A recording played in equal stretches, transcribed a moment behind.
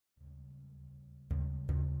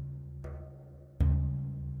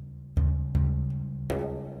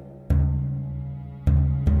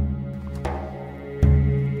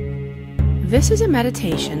This is a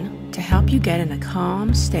meditation to help you get in a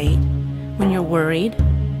calm state when you're worried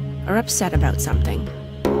or upset about something.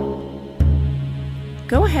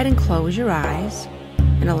 Go ahead and close your eyes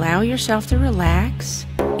and allow yourself to relax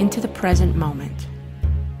into the present moment.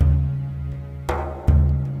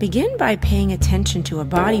 Begin by paying attention to a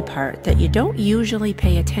body part that you don't usually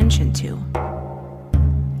pay attention to,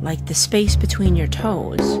 like the space between your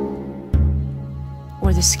toes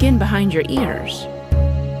or the skin behind your ears.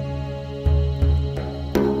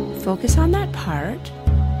 Focus on that part,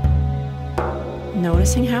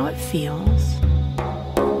 noticing how it feels.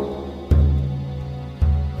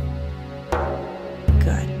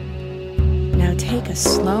 Good. Now take a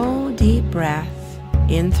slow, deep breath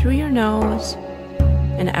in through your nose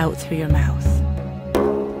and out through your mouth.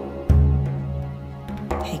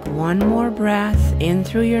 Take one more breath in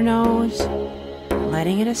through your nose,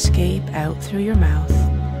 letting it escape out through your mouth.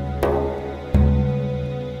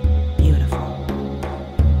 Beautiful.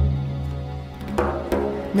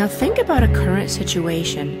 Now think about a current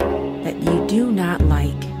situation that you do not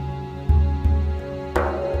like,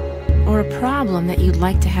 or a problem that you'd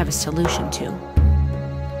like to have a solution to.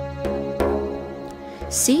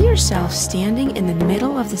 See yourself standing in the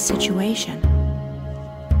middle of the situation,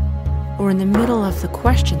 or in the middle of the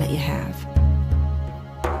question that you have.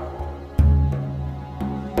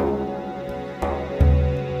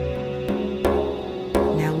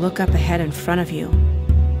 Now look up ahead in front of you,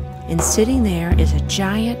 and sitting there is a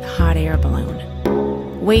giant hot air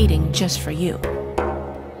balloon, waiting just for you.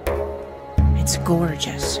 It's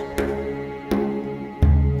gorgeous.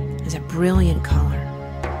 It's a brilliant color,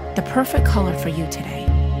 the perfect color for you today.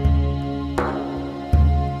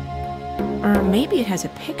 Or maybe it has a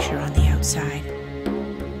picture on the outside.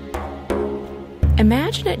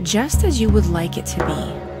 Imagine it just as you would like it to be,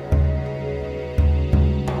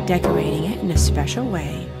 decorating it in a special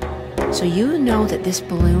way so you know that this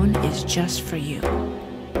balloon is just for you.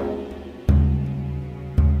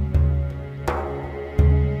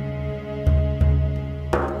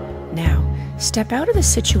 Now, step out of the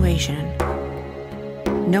situation,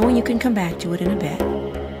 knowing you can come back to it in a bit,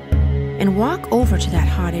 and walk over to that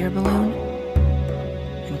hot air balloon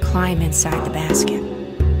and climb inside the basket.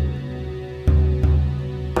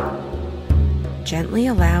 Gently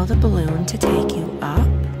allow the balloon to take you up,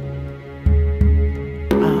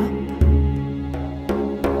 up,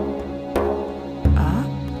 up,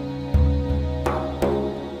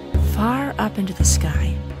 far up into the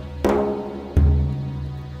sky.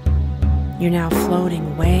 You're now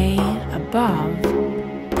floating way above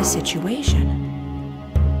the situation,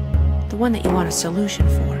 the one that you want a solution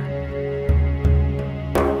for.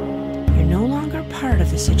 You're no longer part of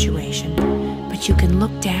the situation, but you can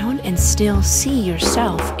look down and still see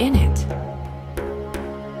yourself in it.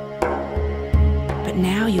 But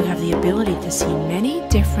now you have the ability to see many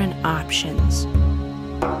different options.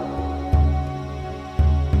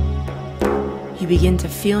 You begin to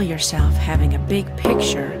feel yourself having a big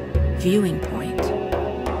picture viewing point.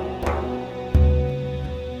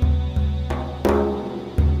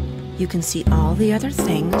 You can see all the other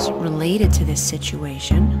things related to this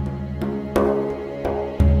situation.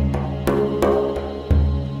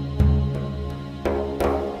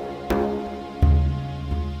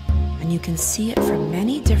 And you can see it from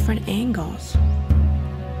many different angles.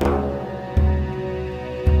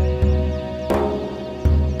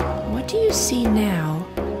 What do you see now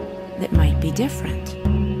that might be different?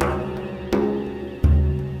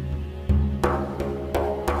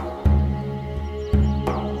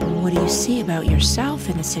 What do you see about yourself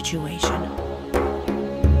in the situation?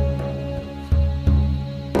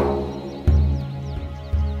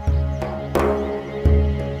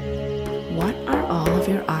 What are all of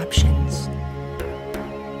your options?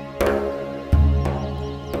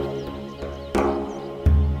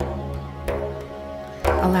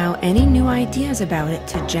 Allow any new ideas about it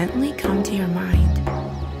to gently come to your mind.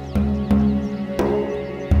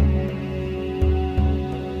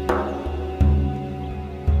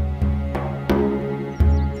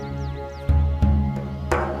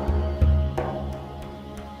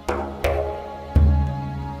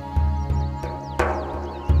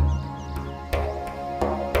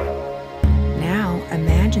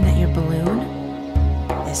 Imagine that your balloon,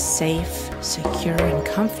 this safe, secure, and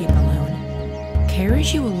comfy balloon,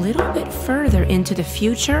 carries you a little bit further into the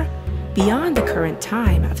future beyond the current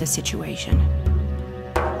time of the situation.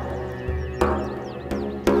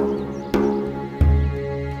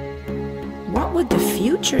 What would the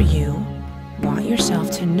future you want yourself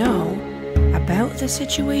to know about the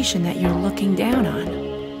situation that you're looking down on?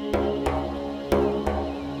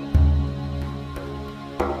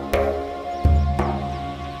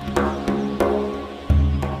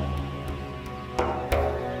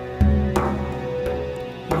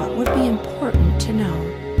 know.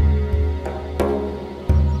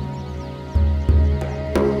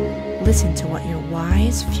 Listen to what your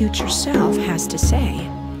wise future self has to say.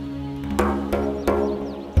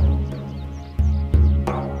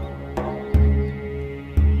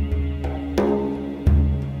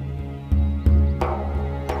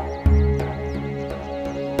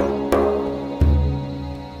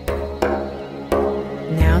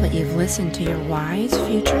 Now that you've listened to your wise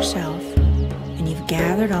future self and you've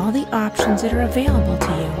gathered all the options that are available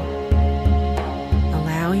to you,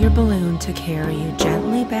 allow your balloon to carry you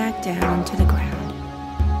gently back down to the ground.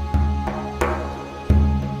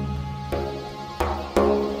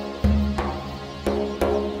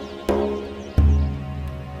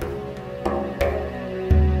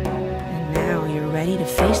 And now you're ready to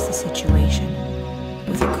face the situation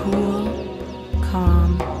with a cool,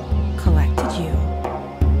 calm, collected you,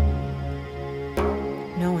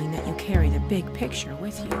 knowing that you carry the big picture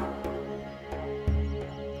with you.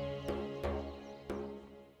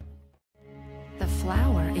 The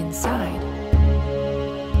flower inside.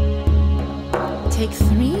 Take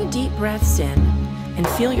 3 deep breaths in and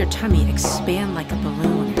feel your tummy expand like a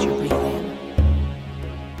balloon as you breathe in.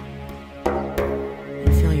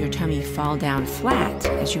 And feel your tummy fall down flat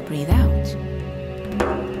as you breathe out.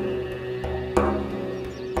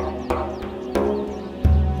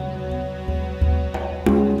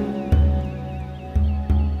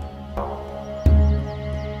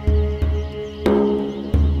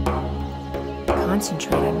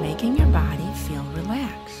 Concentrate on making your body feel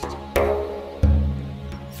relaxed,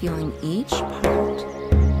 feeling each part,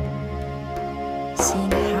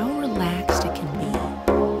 seeing how relaxed it can be.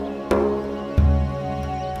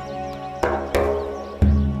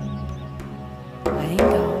 Letting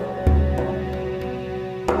go.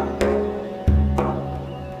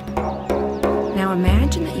 Now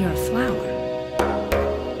imagine that you're a flower.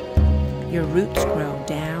 Your roots grow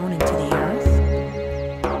down into the earth,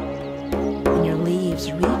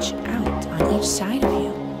 leaves reach out on each side of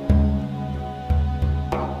you.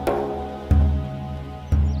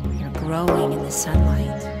 You're growing in the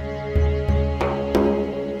sunlight.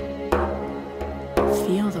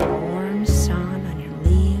 Feel the warm sun on your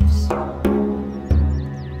leaves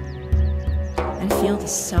and feel the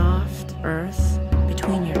soft earth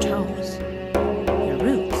between your toes, your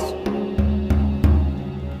roots.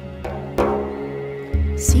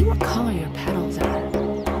 See what color your petals are.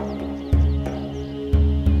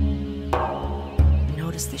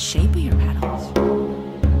 Notice the shape of your petals.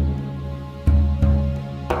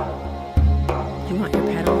 You want your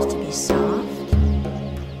petals to be soft,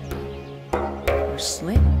 or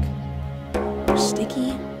slick, or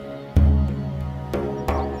sticky.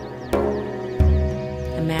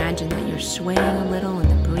 Imagine that you're swaying a little in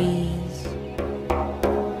the breeze.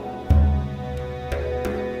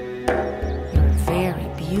 You're a very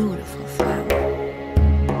beautiful flower.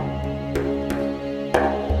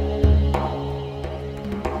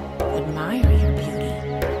 Admire your beauty.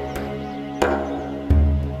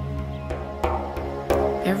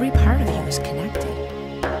 Every part of you is connected.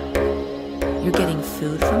 You're getting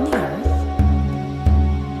food from the earth,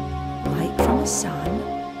 light from the sun,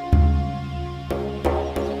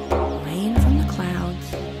 rain from the clouds.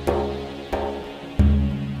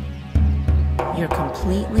 You're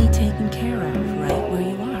completely taken care of right where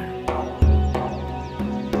you are.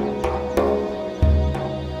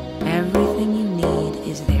 Everything you need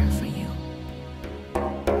is there for you.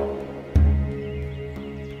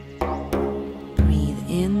 Breathe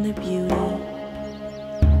in the beauty.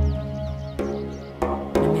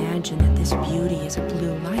 Imagine that this beauty is a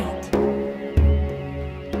blue light.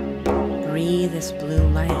 Breathe this blue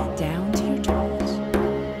light down to your toes.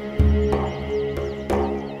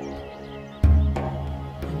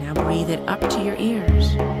 And now breathe it up to your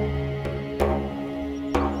ears.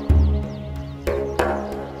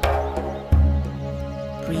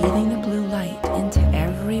 Breathing the blue light into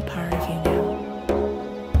every part of you now.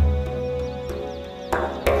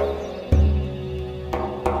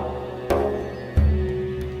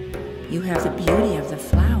 You have the beauty of the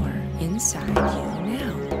flower inside you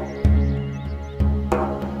now.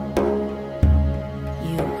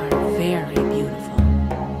 You are very beautiful.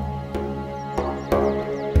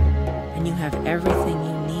 And you have everything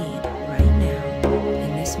you need right now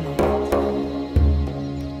in this moment.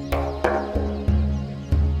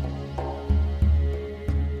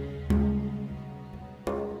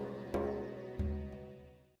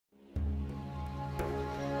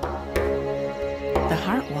 The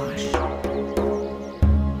heart wash.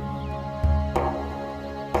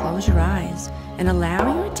 Close your eyes and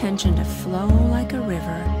allow your attention to flow like a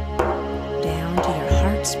river down to your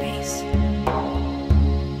heart space.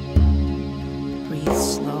 Breathe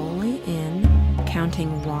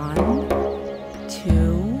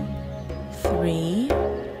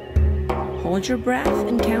your breath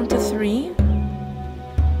and count to 3.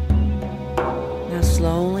 Now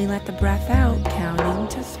slowly let the breath out, counting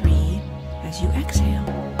to 3 as you exhale.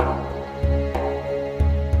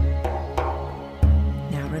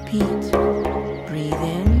 Now repeat. Breathe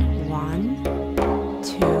in, 1,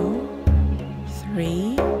 2,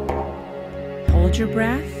 3. Hold your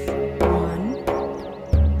breath, 1,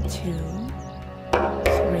 2,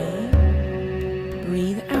 3.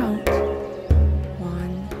 Breathe out,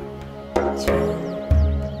 1, 2,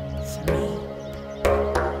 3.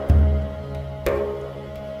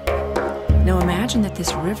 Now imagine that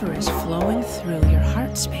this river is flowing through your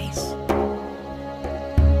heart space,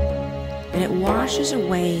 and it washes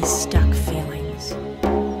away stuck feelings.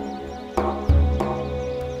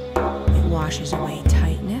 It washes away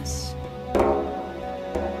tightness.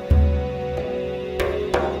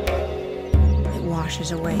 It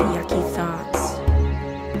washes away yucky thoughts,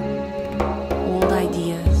 old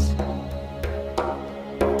ideas,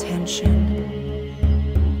 tension,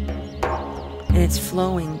 and it's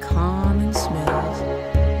flowing calm and smooth.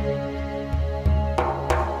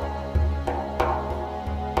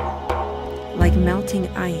 Like melting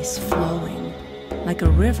ice flowing, like a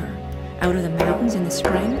river out of the mountains in the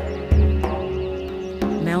spring,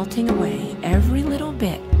 melting away every little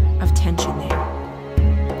bit of tension there.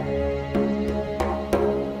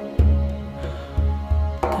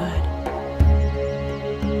 Good.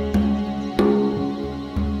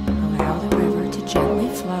 Allow the river to gently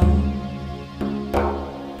flow.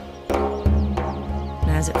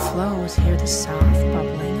 And as it flows, hear the soft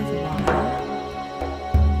bubbling of water.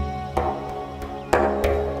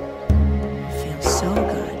 So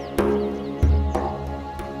good.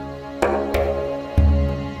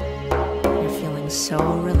 You're feeling so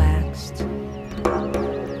relaxed,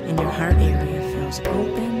 and your heart area feels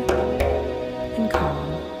open and calm.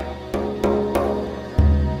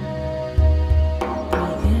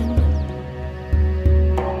 Breathe in,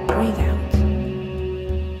 breathe out.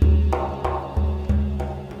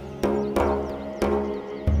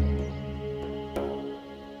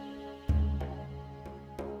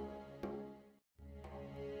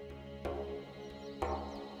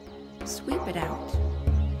 Sweep it out.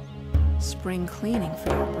 Spring cleaning for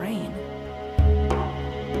your brain.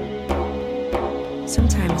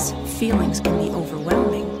 Sometimes feelings can be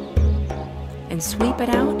overwhelming, and Sweep It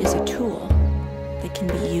Out is a tool that can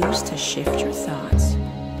be used to shift your thoughts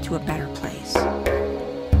to a better place.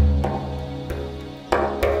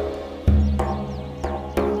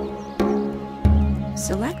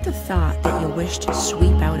 Select a thought that you wish to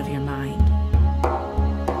sweep out of your mind.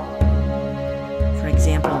 For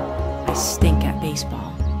example, I stink at baseball.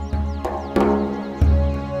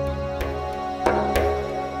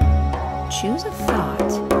 Choose a thought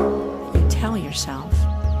that you tell yourself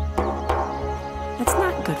that's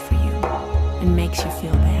not good for you and makes you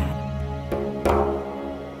feel bad.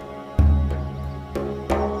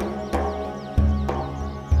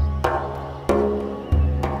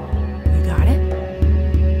 You got it?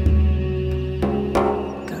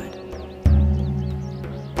 Good.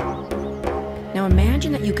 Now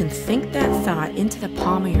imagine that you can think that thought into the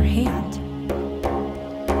palm of your hand.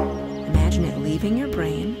 Imagine it leaving your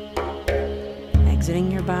brain,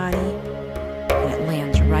 exiting your body, and it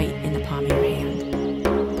lands right in the palm of your hand.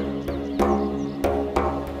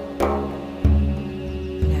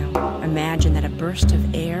 Now, imagine that a burst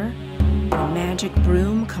of air and a magic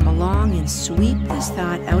broom come along and sweep this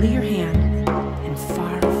thought out of your hand and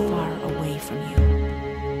far, far away from you.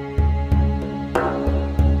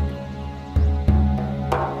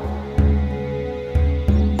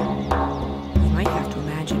 You might have to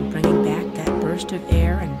imagine bringing back that burst of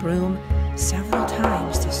air and broom several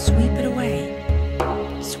times to sweep it away,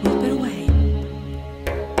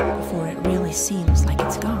 before it really seems like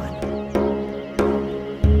it's gone.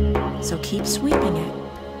 So keep sweeping it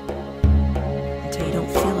until you don't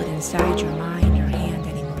feel it inside your mind or hand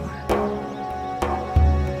anymore.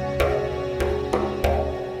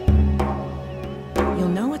 You'll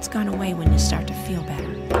know it's gone away when you start to feel better.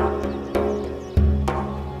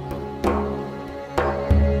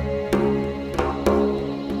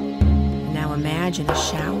 Imagine a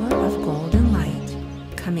shower of golden light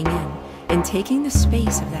coming in and taking the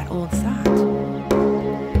space of that old thought.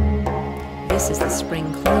 This is the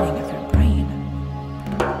spring cleaning of your brain,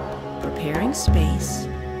 preparing space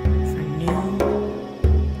for new,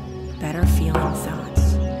 better feeling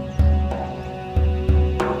thoughts.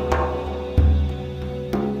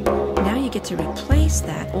 Now you get to replace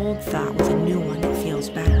that old thought with a new one that feels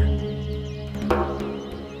better.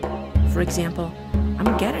 For example,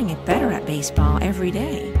 I'm getting it better at baseball every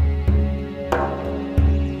day.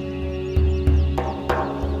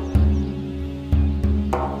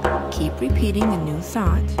 repeating the new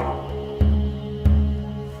thought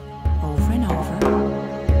over and over.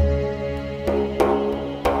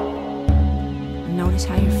 Notice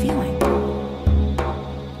how you're feeling.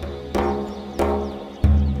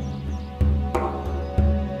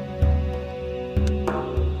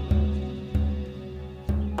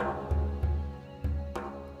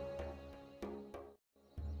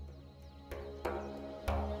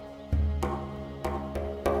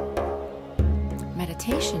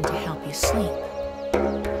 Meditation to help you sleep.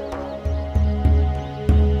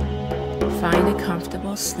 Find a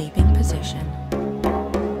comfortable sleeping position.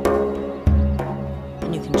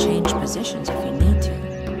 And you can change positions if you need to.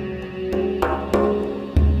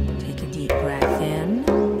 Take a deep breath in,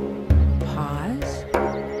 pause,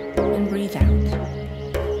 and breathe out.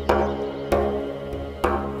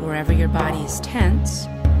 Wherever your body is tense,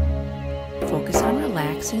 focus on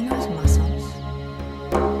relaxing those muscles.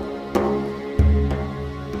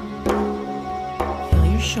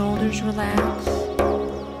 Shoulders relax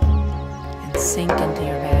and sink into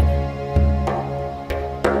your bed.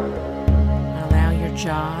 Allow your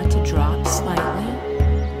jaw to drop slightly.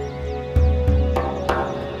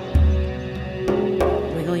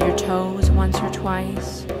 Wiggle your toes once or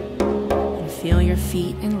twice and feel your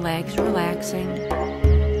feet and legs relaxing.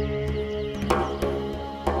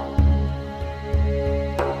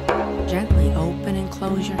 Gently open and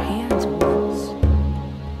close your hands once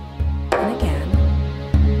and again.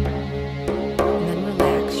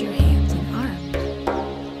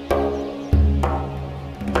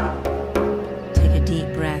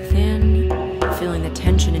 Feeling the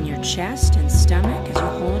tension in your chest and stomach as you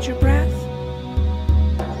hold your breath.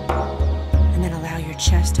 And then allow your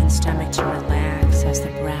chest and stomach to relax as the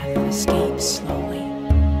breath escapes slowly.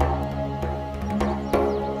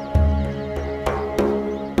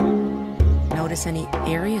 Notice any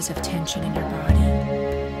areas of tension in your body.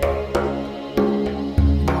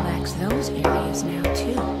 And relax those areas now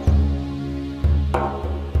too.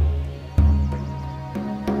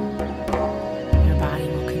 Your body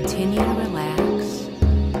will continue to relax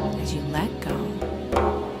as you let go.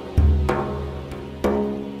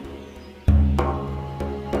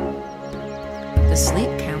 The sleep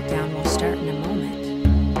countdown will start in a moment.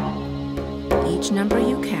 Each number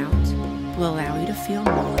you count will allow you to feel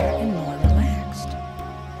more and more relaxed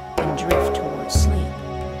and drift towards sleep.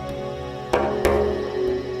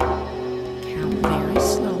 Count very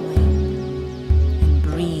slowly and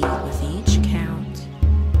breathe with each count.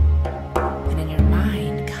 And in your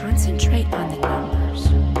mind, concentrate on the numbers.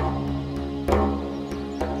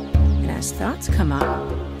 As thoughts come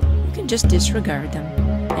up, you can just disregard them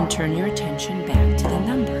and turn your attention back to the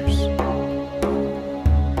numbers.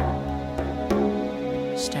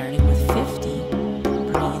 Starting with 50,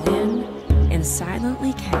 breathe in and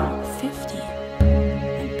silently count 50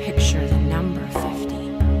 and picture the number 50.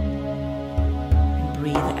 And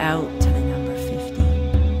breathe out to the number 50.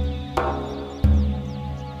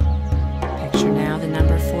 Picture now the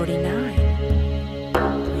number 49.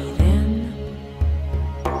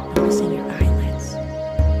 Noticing your eyelids,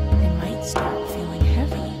 they might start feeling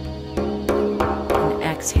heavy. And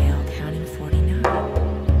exhale, counting 49.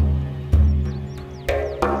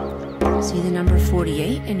 See the number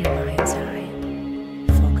 48 in your mind's eye,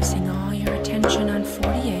 focusing all your attention on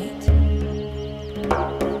 48.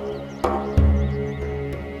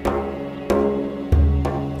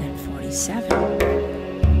 Then 47.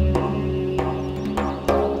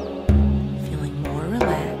 Feeling more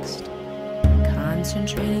relaxed.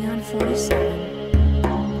 Concentrating on 47.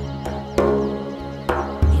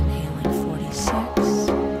 Inhaling 46.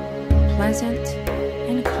 Pleasant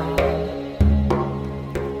and calm.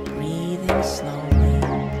 Breathing slowly.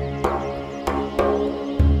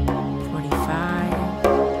 45.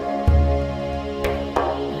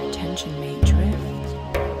 Your attention may drift.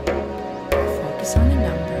 Focus on the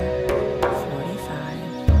number 45.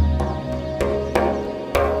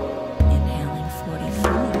 Inhaling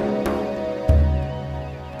 44.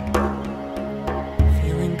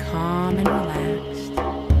 Calm and relaxed.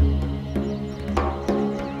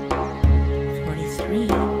 43.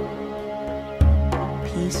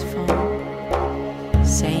 Peaceful,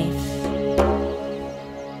 safe,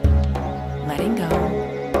 letting go.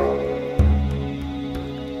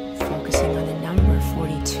 Focusing on the number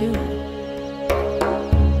 42.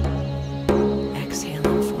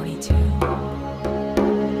 Exhaling 42.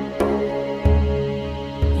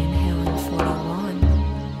 Inhaling 41.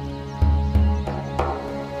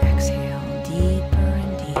 Exhale deeper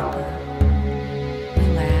and deeper,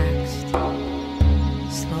 relaxed,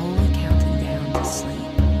 slowly counting down to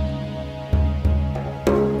sleep.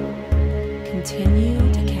 Continue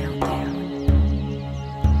to count down,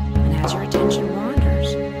 and as your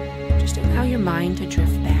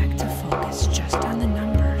drift back to focus just on the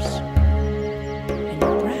numbers and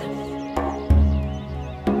your breath,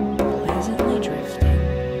 pleasantly drifting,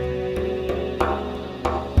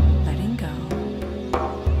 letting go.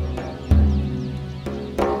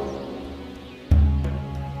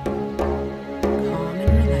 Calm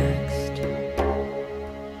and relaxed,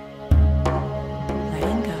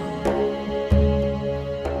 letting go.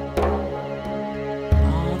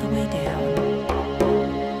 All the way down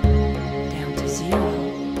to zero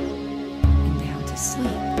and down to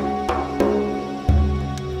sleep.